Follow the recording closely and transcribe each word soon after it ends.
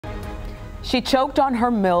She choked on her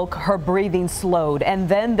milk, her breathing slowed, and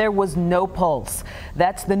then there was no pulse.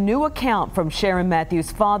 That's the new account from Sherin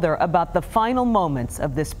Mathews' father about the final moments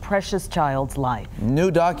of this precious child's life. New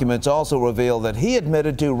documents also reveal that he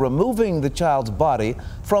admitted to removing the child's body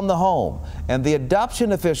from the home. And the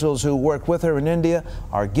adoption officials who work with her in India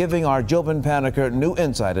are giving our Jobin Paniker new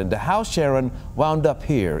insight into how Sherin wound up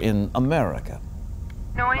here in America.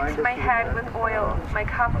 Anoint my head with oil, my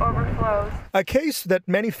cup overflows. A case that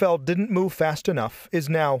many felt didn't move fast enough is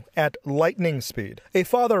now at lightning speed. A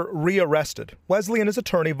father rearrested. Wesley and his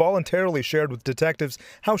attorney voluntarily shared with detectives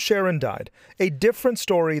how Sherin died. A different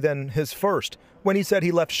story than his first, when he said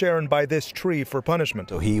he left Sherin by this tree for punishment.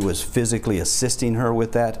 So he was physically assisting her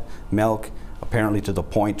with that milk, apparently to the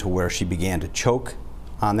point to where she began to choke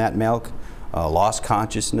on that milk, lost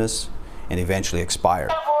consciousness, and eventually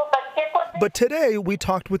expired. But today, we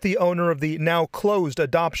talked with the owner of the now closed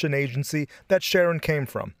adoption agency that Sherin came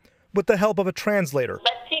from, with the help of a translator.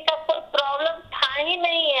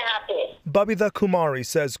 Babita Kumari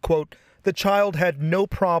says, quote, the child had no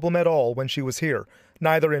problem at all when she was here,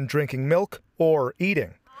 neither in drinking milk or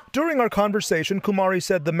eating. During our conversation, Kumari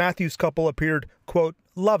said the Mathews couple appeared, quote,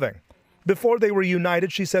 loving. Before they were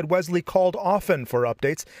united, she said Wesley called often for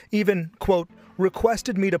updates, even, quote,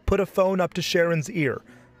 requested me to put a phone up to Sherin's ear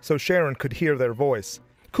so Sherin could hear their voice.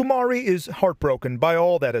 Kumari is heartbroken by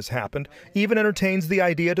all that has happened, even entertains the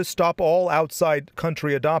idea to stop all outside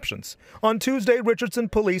country adoptions. On Tuesday, Richardson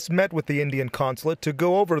police met with the Indian consulate to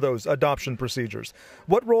go over those adoption procedures.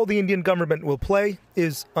 What role the Indian government will play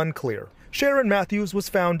is unclear. Sherin Mathews was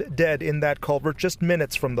found dead in that culvert just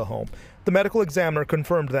minutes from the home. The medical examiner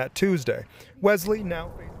confirmed that Tuesday. Wesley now...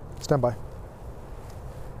 Stand by.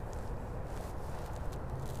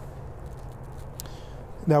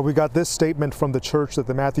 Now, we got this statement from the church that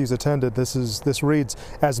the Mathews attended. This reads,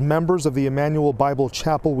 as members of the Emmanuel Bible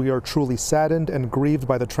Chapel, we are truly saddened and grieved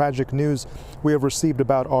by the tragic news we have received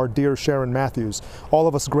about our dear Sherin Mathews. All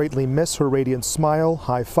of us greatly miss her radiant smile,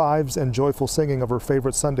 high fives, and joyful singing of her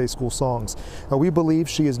favorite Sunday school songs. We believe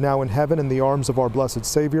she is now in heaven in the arms of our blessed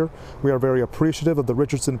Savior. We are very appreciative of the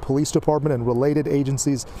Richardson Police Department and related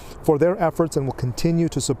agencies for their efforts and will continue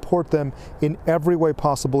to support them in every way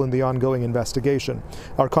possible in the ongoing investigation.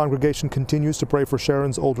 Our congregation continues to pray for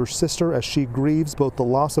Sherin's older sister as she grieves both the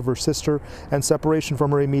loss of her sister and separation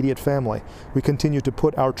from her immediate family. We continue to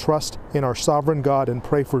put our trust in our sovereign God and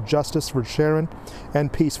pray for justice for Sherin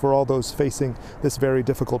and peace for all those facing this very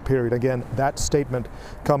difficult period. Again, that statement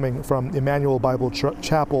coming from Emmanuel Bible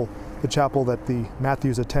Chapel, the chapel that the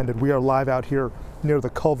Mathews attended. We are live out here near the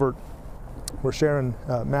culvert where Sherin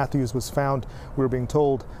Mathews was found. We were being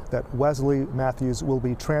told that Wesley Mathews will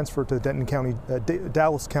be transferred to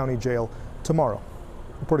Dallas County Jail tomorrow.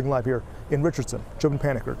 Reporting live here in Richardson, Jobin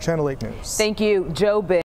Paniker, Channel 8 News. Thank you, Jobin.